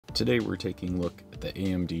Today we're taking a look at the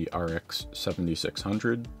AMD RX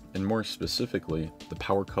 7600 and more specifically the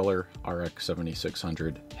PowerColor RX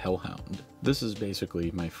 7600 Hellhound. This is basically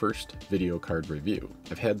my first video card review.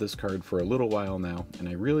 I've had this card for a little while now and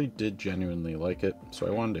I really did genuinely like it, so I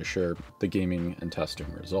wanted to share the gaming and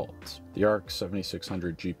testing results. The RX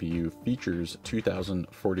 7600 GPU features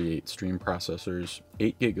 2048 stream processors,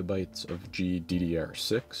 8 gigabytes of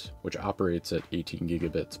GDDR5, which operates at 18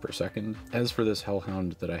 gigabits per second. As for this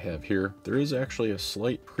Hellhound that I have here, there is actually a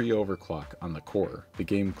slight pre-overclock on the core. The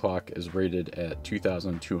game clock is rated at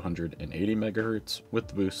 2280 MHz, with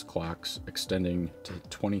the boost clocks extending to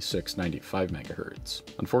 2695 MHz.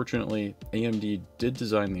 Unfortunately, AMD did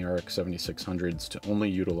design the RX 7600s to only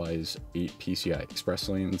utilize 8 PCI Express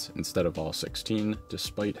lanes instead of all 16,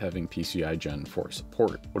 despite having PCI Gen 4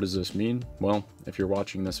 support. What does this mean? Well, if you're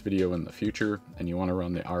watching this video in the future and you want to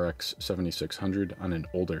run the RX 7600 on an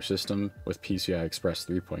older system with PCI Express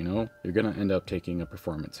 3.0, you're going to end up taking a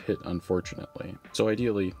performance hit, unfortunately. So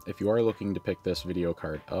ideally, if you are looking to pick this video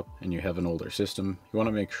card up and you have an older system, you want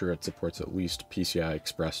to make sure it supports at least PCI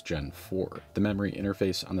Express Gen 4. The memory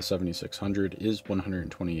interface on the 7600 is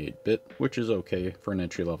 128-bit, which is okay for an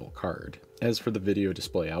entry-level card. As for the video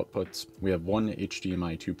display outputs, we have one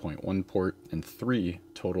HDMI 2.1 port and 3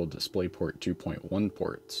 total DisplayPort 2.1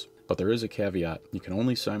 ports. But there is a caveat: you can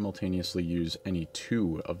only simultaneously use any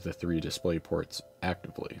 2 of the 3 display ports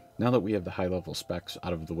actively. Now that we have the high-level specs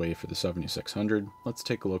out of the way for the 7600, let's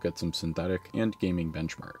take a look at some synthetic and gaming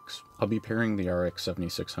benchmarks. I'll be pairing the RX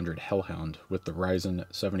 7600 Hellhound with the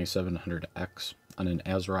Ryzen 7700X on an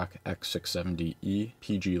ASROCK X670E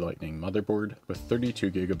PG Lightning motherboard with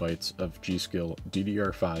 32 gigabytes of G.Skill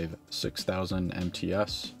DDR5 6000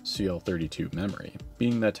 MTS CL32 memory.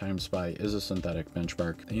 Being that TimeSpy is a synthetic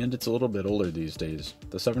benchmark and it's a little bit older these days,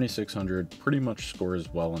 the 7600 pretty much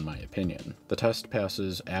scores well in my opinion. The test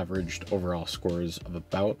passes averaged overall scores of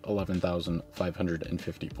about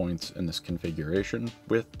 11,550 points in this configuration,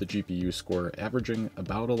 with the GPU score averaging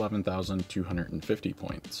about 11,250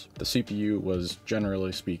 points. The CPU was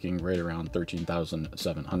generally speaking right around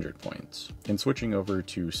 13,700 points. And switching over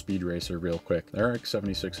to Speed Racer real quick, the RX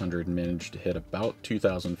 7600 managed to hit about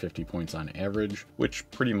 2,050 points on average, which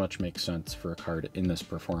pretty much makes sense for a card in this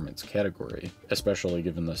performance category, especially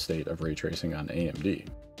given the state of ray tracing on AMD.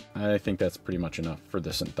 I think that's pretty much enough for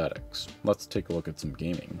the synthetics. Let's take a look at some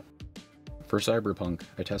gaming. For Cyberpunk,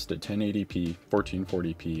 I tested 1080p,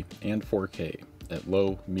 1440p, and 4K at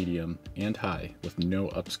low, medium, and high with no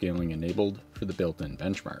upscaling enabled for the built-in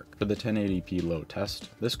benchmark. For the 1080p low test,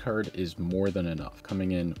 this card is more than enough,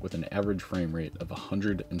 coming in with an average frame rate of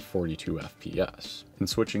 142 FPS. And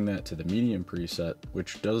switching that to the medium preset,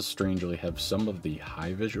 which does strangely have some of the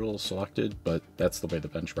high visuals selected, but that's the way the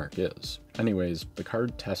benchmark is. Anyways, the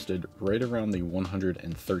card tested right around the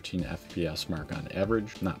 113 FPS mark on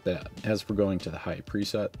average, not bad. As for going to the high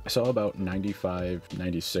preset, I saw about 95,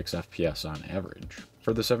 96 FPS on average.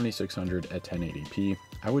 For the 7600 at 1080p,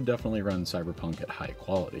 I would definitely run Cyberpunk at high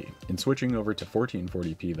quality. In switching over to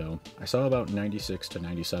 1440p though, I saw about 96 to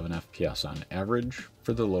 97 FPS on average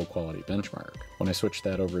for the low quality benchmark. When I switched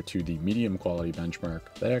that over to the medium quality benchmark,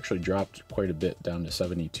 that actually dropped quite a bit down to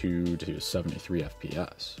 72 to 73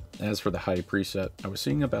 FPS. As for the high preset, I was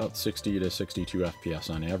seeing about 60 to 62 FPS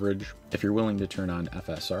on average. If you're willing to turn on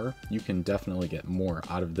FSR, you can definitely get more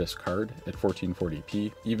out of this card at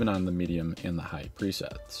 1440p, even on the medium and the high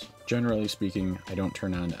presets. Generally speaking, I don't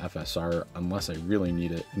turn on FSR unless I really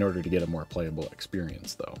need it in order to get a more playable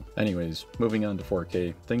experience though. Anyways, moving on to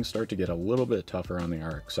 4K, things start to get a little bit tougher on the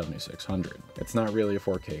RX 7600. It's not really a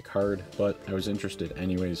 4K card, but I was interested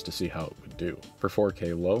anyways to see how it would do. For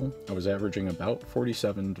 4K low, I was averaging about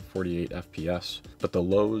 47 to 48 FPS, but the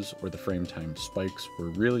lows or the frame time spikes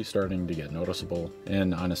were really starting to get noticeable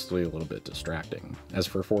and honestly a little bit distracting. As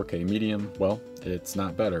for 4K medium, well, it's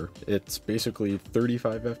not better. It's basically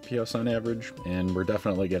 35 FPS on average, and we're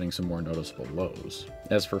definitely getting some more noticeable lows.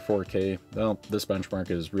 As for 4K, well, this benchmark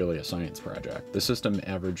is really a science project. The system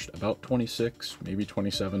averaged about 26, maybe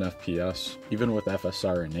 27 FPS. Even with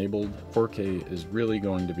FSR enabled, 4K is really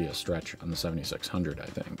going to be a stretch on the 7600, I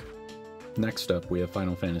think. Next up, we have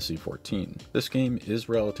Final Fantasy XIV. This game is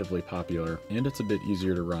relatively popular, and it's a bit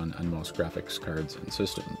easier to run on most graphics cards and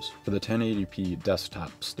systems. For the 1080p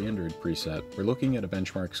desktop standard preset, we're looking at a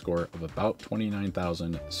benchmark score of about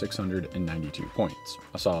 29,692 points,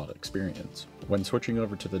 a solid experience. When switching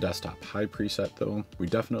over to the desktop high preset though, we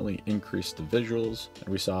definitely increased the visuals, and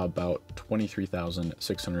we saw about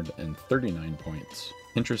 23,639 points.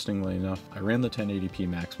 Interestingly enough, I ran the 1080p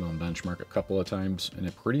maximum benchmark a couple of times, and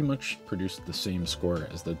it pretty much produced the same score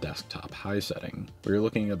as the desktop high setting. We were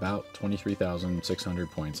looking about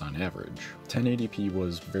 23,600 points on average. 1080p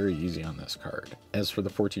was very easy on this card. As for the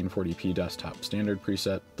 1440p desktop standard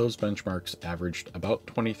preset, those benchmarks averaged about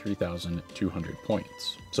 23,200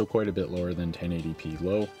 points, so quite a bit lower than 1080p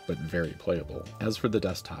low, but very playable. As for the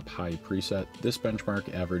desktop high preset, this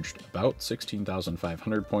benchmark averaged about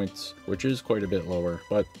 16,500 points, which is quite a bit lower,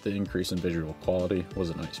 but the increase in visual quality was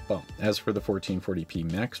a nice bump. As for the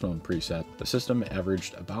 1440p maximum preset, the system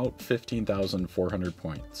averaged about 15,400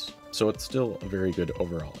 points, so it's still a very good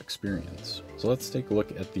overall experience. So let's take a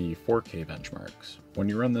look at the 4K benchmarks. When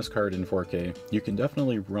you run this card in 4K, you can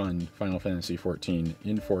definitely run Final Fantasy XIV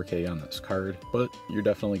in 4K on this card, but you're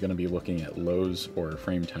definitely going to be looking at lows or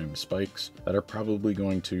frame time spikes that are probably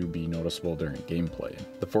going to be noticeable during gameplay.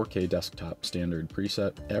 The 4K desktop standard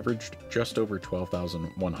preset averaged just over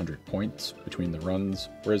 12,100 points between the runs,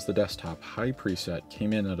 whereas the desktop high preset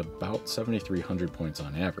came in at about 7,300 points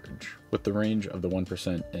on average. With the range of the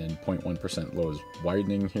 1% and 0.1% lows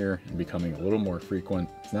widening here and becoming a little more frequent,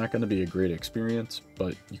 it's not going to be a great experience,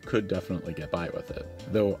 but you could definitely get by with it.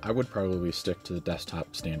 Though I would probably stick to the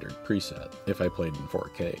desktop standard preset if I played in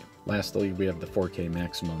 4K. Lastly, we have the 4K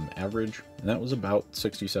maximum average, and that was about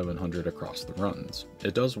 6,700 across the runs.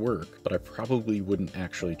 It does work, but I probably wouldn't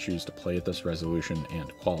actually choose to play at this resolution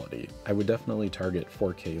and quality. I would definitely target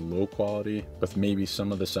 4K low quality, with maybe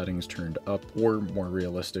some of the settings turned up, or more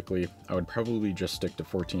realistically, I would probably just stick to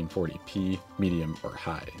 1440p, medium, or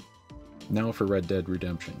high. Now for Red Dead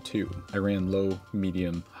Redemption 2, I ran low,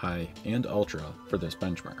 medium, high, and ultra for this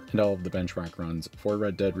benchmark, and all of the benchmark runs for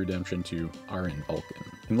Red Dead Redemption 2 are in Vulkan.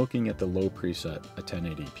 In looking at the low preset at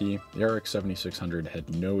 1080p, the RX 7600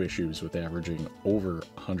 had no issues with averaging over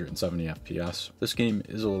 170 FPS. This game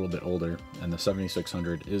is a little bit older, and the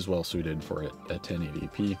 7600 is well suited for it at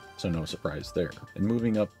 1080p, so no surprise there. And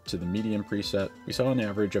moving up to the medium preset, we saw an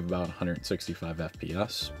average of about 165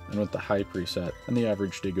 FPS, and with the high preset, and the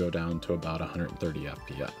average did go down to about 130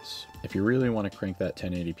 FPS. If you really want to crank that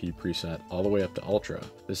 1080p preset all the way up to Ultra,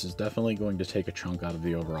 this is definitely going to take a chunk out of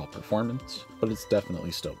the overall performance, but it's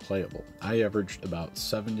definitely still playable. I averaged about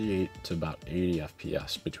 78 to about 80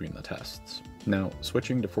 FPS between the tests. Now,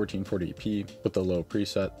 switching to 1440p with the low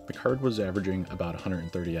preset, the card was averaging about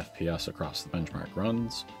 130 FPS across the benchmark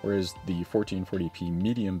runs, whereas the 1440p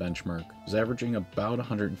medium benchmark was averaging about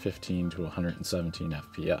 115 to 117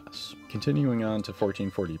 FPS. Continuing on to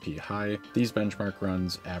 1440p high, these benchmark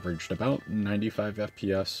runs averaged about 95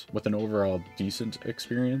 FPS with an overall decent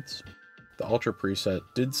experience. The Ultra preset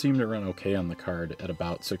did seem to run okay on the card at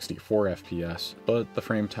about 64 FPS, but the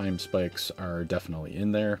frame time spikes are definitely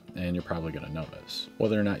in there, and you're probably going to notice.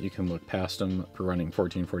 Whether or not you can look past them for running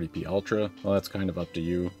 1440p Ultra, well, that's kind of up to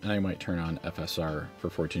you, and I might turn on FSR for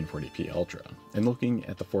 1440p Ultra. And looking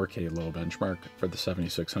at the 4K low benchmark for the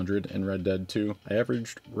 7600 in Red Dead 2, I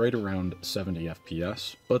averaged right around 70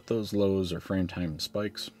 FPS, but those lows or frame time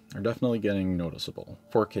spikes are definitely getting noticeable.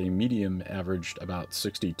 4K medium averaged about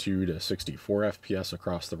 62 to 64 FPS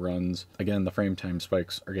across the runs. Again, the frame time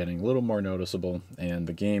spikes are getting a little more noticeable, and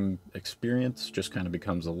the game experience just kind of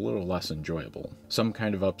becomes a little less enjoyable. Some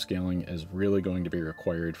kind of upscaling is really going to be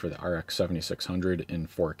required for the RX 7600 in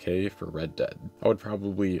 4K for Red Dead. I would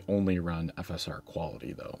probably only run FSR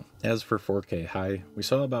quality though. As for 4K high, we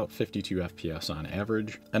saw about 52 FPS on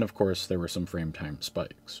average, and of course there were some frame time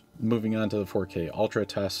spikes. Moving on to the 4K Ultra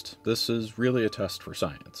test, this is really a test for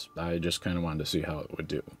science. I just kind of wanted to see how it would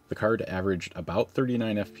do. The card averaged about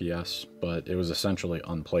 39 FPS, but it was essentially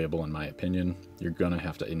unplayable in my opinion. You're gonna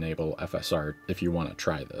have to enable FSR if you want to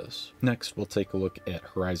try this. Next, we'll take a look at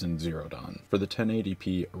Horizon Zero Dawn. For the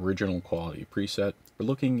 1080p original quality preset, we're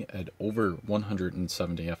looking at over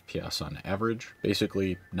 170 FPS on average,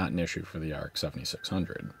 basically not an issue for the RX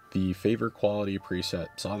 7600. The favor quality preset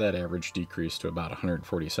saw that average decrease to about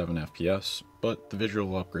 147 FPS, but the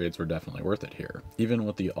visual upgrades were definitely worth it here. Even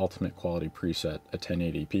with the ultimate quality preset at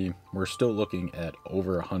 1080p, we're still looking at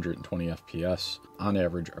over 120 FPS on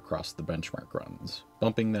average across the benchmark runs.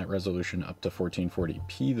 Bumping that resolution up to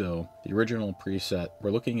 1440p though, the original preset,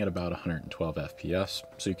 we're looking at about 112 FPS,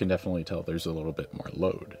 so you can definitely tell there's a little bit more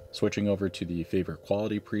load. Switching over to the favor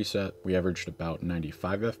quality preset, we averaged about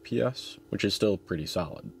 95 FPS, which is still pretty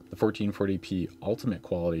solid. The 1440p ultimate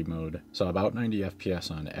quality mode saw about 90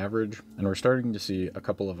 FPS on average, and we're starting to see a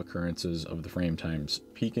couple of occurrences of the frame times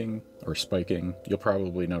peaking or spiking. You'll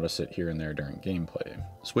probably notice it here and there during gameplay.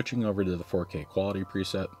 Switching over to the 4K quality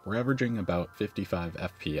preset, we're averaging about 55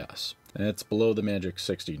 FPS. It's below the magic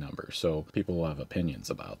 60 number, so people will have opinions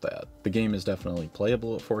about that. The game is definitely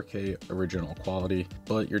playable at 4K original quality,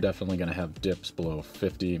 but you're definitely going to have dips below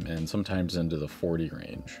 50 and sometimes into the 40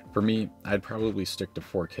 range. For me, I'd probably stick to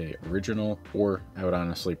 4K original, or I would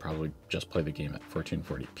honestly probably just play the game at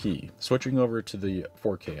 1440p. Switching over to the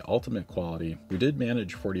 4K ultimate quality, we did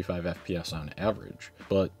manage 45 FPS on average,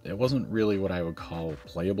 but it wasn't really what I would call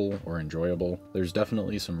playable or enjoyable. There's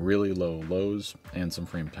definitely some really low lows and some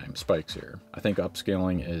frame time spikes here. I think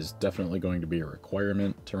upscaling is definitely going to be a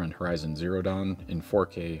requirement to run Horizon Zero Dawn in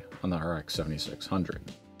 4K on the RX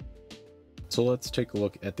 7600. So let's take a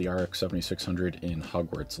look at the RX 7600 in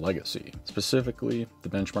Hogwarts Legacy. Specifically, the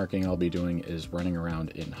benchmarking I'll be doing is running around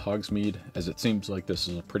in Hogsmeade, as it seems like this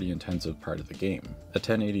is a pretty intensive part of the game. At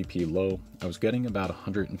 1080p low, I was getting about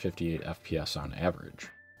 158 FPS on average.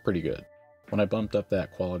 Pretty good. When I bumped up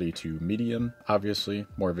that quality to medium, obviously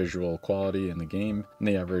more visual quality in the game, and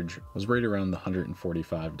the average was right around the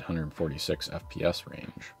 145 to 146 FPS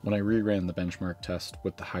range. When I reran the benchmark test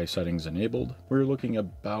with the high settings enabled, we were looking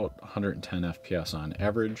about 110 FPS on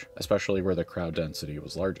average, especially where the crowd density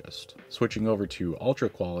was largest. Switching over to ultra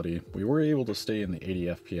quality, we were able to stay in the 80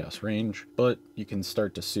 FPS range, but you can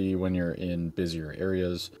start to see when you're in busier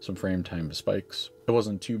areas some frame time spikes. It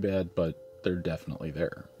wasn't too bad, but they're definitely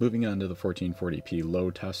there. Moving on to the 1440p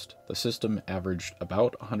low test, the system averaged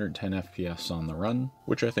about 110 FPS on the run,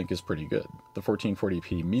 which I think is pretty good. The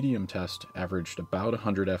 1440p medium test averaged about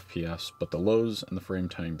 100 FPS, but the lows and the frame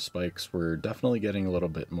time spikes were definitely getting a little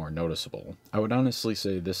bit more noticeable. I would honestly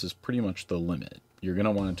say this is pretty much the limit. You're going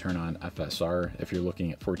to want to turn on FSR if you're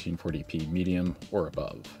looking at 1440p medium or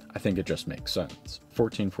above. I think it just makes sense.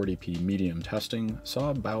 1440p medium testing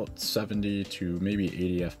saw about 70 to maybe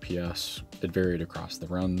 80 FPS. It varied across the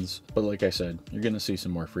runs, but like I said, you're going to see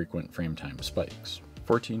some more frequent frame time spikes.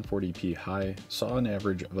 1440p high saw an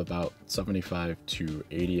average of about 75 to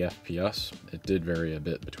 80 FPS. It did vary a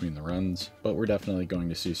bit between the runs, but we're definitely going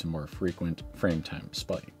to see some more frequent frame time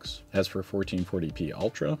spikes. As for 1440p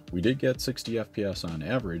Ultra, we did get 60 FPS on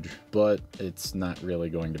average, but it's not really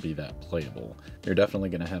going to be that playable. You're definitely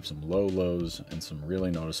going to have some low lows and some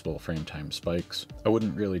really noticeable frame time spikes. I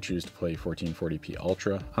wouldn't really choose to play 1440p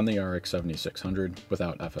Ultra on the RX 7600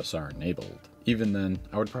 without FSR enabled. Even then,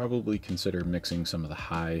 I would probably consider mixing some of the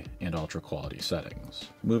high and ultra quality settings.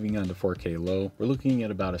 Moving on to 4K low, we're looking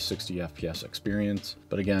at about a 60 FPS experience,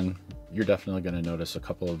 but again, you're definitely going to notice a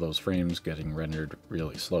couple of those frames getting rendered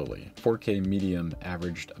really slowly. 4K medium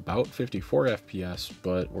averaged about 54 FPS,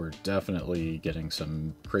 but we're definitely getting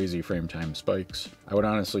some crazy frame time spikes. I would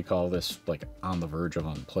honestly call this like on the verge of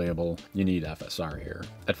unplayable. You need FSR here.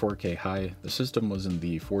 At 4K high, the system was in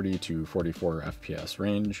the 40 to 44 FPS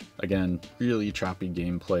range. Again, really choppy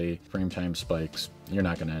gameplay, frame time spikes. You're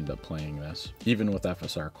not going to end up playing this. Even with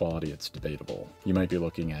FSR quality, it's debatable. You might be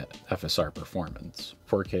looking at FSR performance.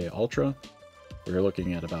 4K Ultra, we're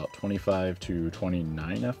looking at about 25 to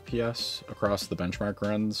 29 FPS across the benchmark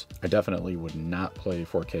runs. I definitely would not play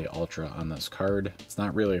 4K Ultra on this card. It's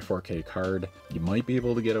not really a 4K card. You might be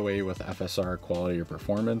able to get away with FSR quality or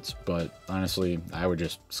performance, but honestly, I would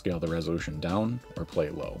just scale the resolution down or play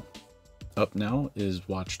low. Up now is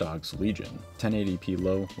Watch Dogs Legion. 1080p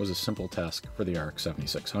low was a simple task for the RX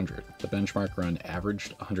 7600. The benchmark run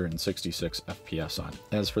averaged 166 FPS on it.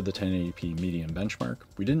 As for the 1080p medium benchmark,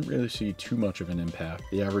 we didn't really see too much of an impact.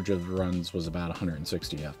 The average of the runs was about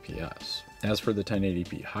 160 FPS. As for the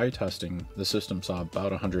 1080p high testing, the system saw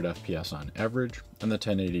about 100 FPS on average, and the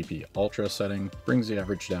 1080p Ultra setting brings the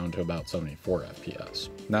average down to about 74 FPS.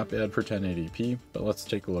 Not bad for 1080p, but let's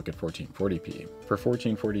take a look at 1440p. For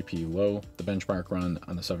 1440p low, the benchmark run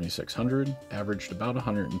on the 7600 averaged about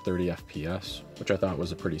 130 FPS, which I thought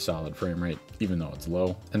was a pretty solid frame rate, even though it's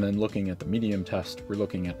low. And then looking at the medium test, we're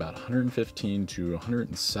looking at about 115 to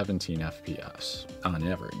 117 FPS on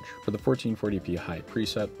average. For the 1440p high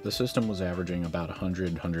preset, the system was averaging about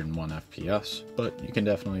 101 FPS, but you can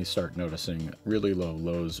definitely start noticing really low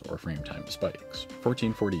lows or frame time spikes.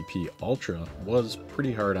 1440p Ultra was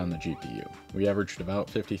pretty hard on the GPU. We averaged about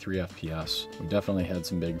 53 FPS. We definitely had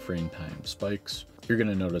some big frame time spikes. You're going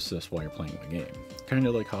to notice this while you're playing the game. Kind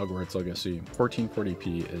of like Hogwarts Legacy,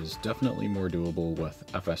 1440p is definitely more doable with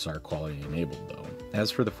FSR quality enabled though. As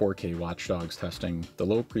for the 4K Watch Dogs testing, the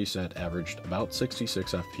low preset averaged about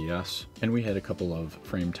 66 FPS, and we had a couple of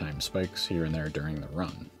frame time spikes here and there during the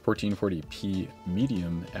run. 1440p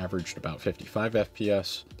medium averaged about 55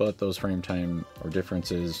 FPS, but those frame time or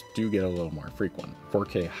differences do get a little more frequent.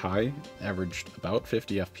 4K high averaged about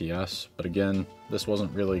 50 FPS, but again, this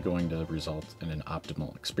wasn't really going to result in an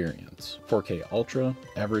optimal experience. 4K Ultra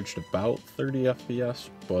averaged about 30 FPS,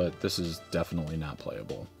 but this is definitely not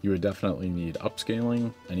playable. You would definitely need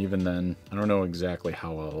upscaling, and even then, I don't know exactly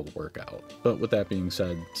how it'll work out. But with that being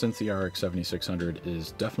said, since the RX 7600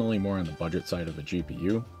 is definitely more on the budget side of a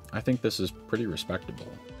GPU, I think this is pretty respectable.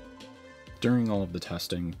 During all of the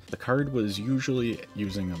testing, the card was usually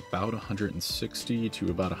using about 160 to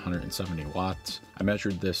about 170 watts. I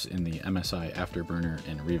measured this in the MSI Afterburner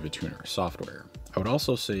and Riva Tuner software. I would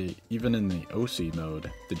also say, even in the OC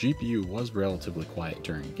mode, the GPU was relatively quiet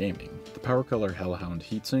during gaming. The PowerColor Hellhound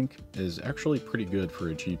heatsink is actually pretty good for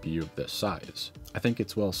a GPU of this size. I think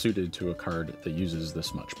it's well suited to a card that uses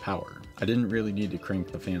this much power. I didn't really need to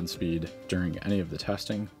crank the fan speed during any of the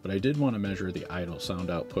testing, but I did want to measure the idle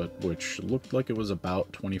sound output, which looked like it was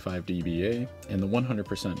about 25 dBA, and the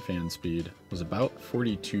 100% fan speed was about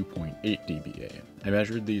 42.8 dBA. I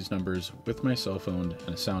measured these numbers with my cell phone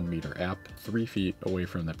and a sound meter app 3 feet away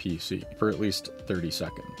from the PC for at least 30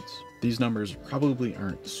 seconds. These numbers probably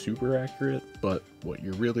aren't super accurate, but what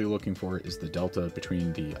you're really looking for is the delta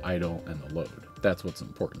between the idle and the load. That's what's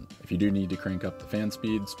important. If you do need to crank up the fan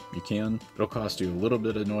speeds, you can. It'll cost you a little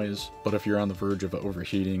bit of noise, but if you're on the verge of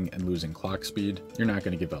overheating and losing clock speed, you're not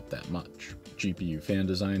going to give up that much. GPU fan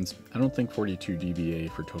designs, I don't think 42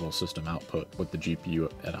 dBA for total system output with the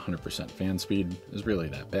GPU at 100% fan speed is really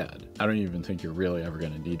that bad. I don't even think you're really ever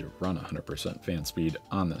going to need to run 100% fan speed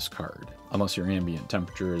on this card, unless your ambient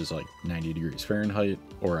temperature is like 90 degrees Fahrenheit,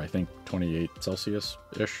 or I think 28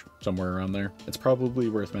 Celsius-ish, somewhere around there. It's probably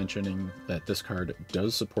worth mentioning that this card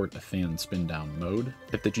does support a fan spin down mode.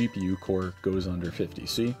 If the GPU core goes under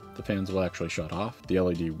 50C, the fans will actually shut off. The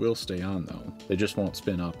LED will stay on though. They just won't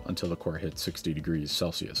spin up until the core hits 60 degrees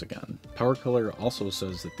Celsius again. PowerColor also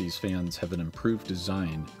says that these fans have an improved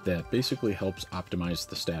design that basically helps optimize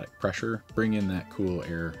the static pressure, bring in that cool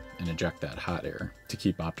air, and eject that hot air to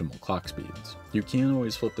keep optimal clock speeds. You can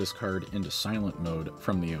always flip this card into silent mode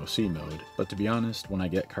from the OC mode, but to be honest, when I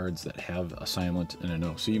get cards that have a silent and an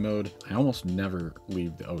OC mode, I almost never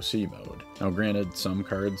leave the OC mode. Now granted, some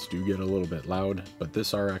cards do get a little bit loud, but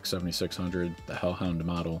this RX 7600, the Hellhound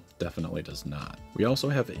model, definitely does not. We also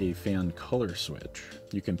have a fan color switch.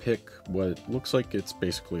 You can pick what looks like it's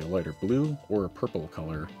basically a lighter blue or a purple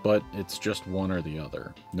color, but it's just one or the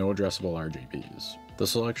other. No addressable RGBs. The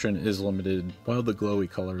selection is limited. While the glowy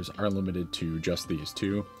colors are limited to just these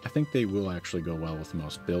two, I think they will actually go well with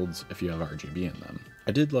most builds if you have RGB in them.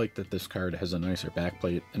 I did like that this card has a nicer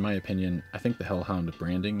backplate. In my opinion, I think the Hellhound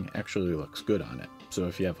branding actually looks good on it, so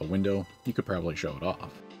if you have a window, you could probably show it off.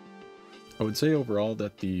 I would say overall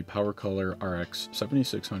that the PowerColor RX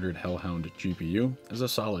 7600 Hellhound GPU is a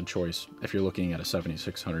solid choice if you're looking at a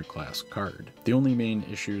 7600 class card. The only main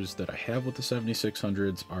issues that I have with the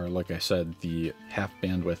 7600s are, like I said, the half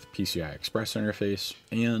bandwidth PCI Express interface,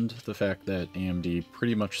 and the fact that AMD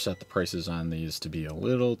pretty much set the prices on these to be a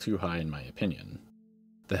little too high in my opinion.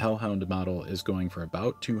 The Hellhound model is going for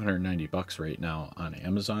about $290 right now on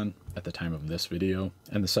Amazon at the time of this video,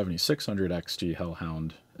 and the 7600 XT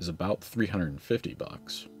Hellhound is about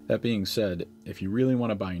 $350. That being said, if you really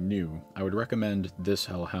want to buy new, I would recommend this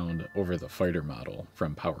Hellhound over the fighter model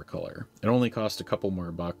from PowerColor. It only costs a couple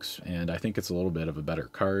more bucks, and I think it's a little bit of a better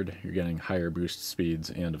card. You're getting higher boost speeds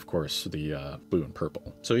and of course the blue and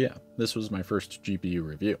purple. So yeah, this was my first GPU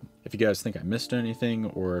review. If you guys think I missed anything,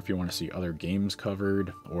 or if you want to see other games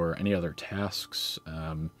covered or any other tasks,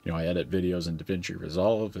 I edit videos in DaVinci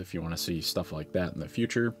Resolve. If you want to see stuff like that in the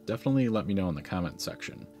future, definitely let me know in the comment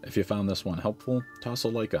section. If you found this one helpful, toss a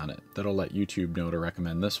like on it. That'll let YouTube know to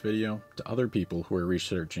recommend this video to other people who are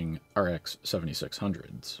researching RX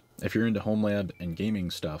 7600s. If you're into home lab and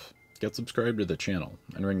gaming stuff, get subscribed to the channel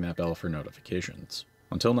and ring that bell for notifications.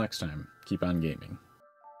 Until next time, keep on gaming.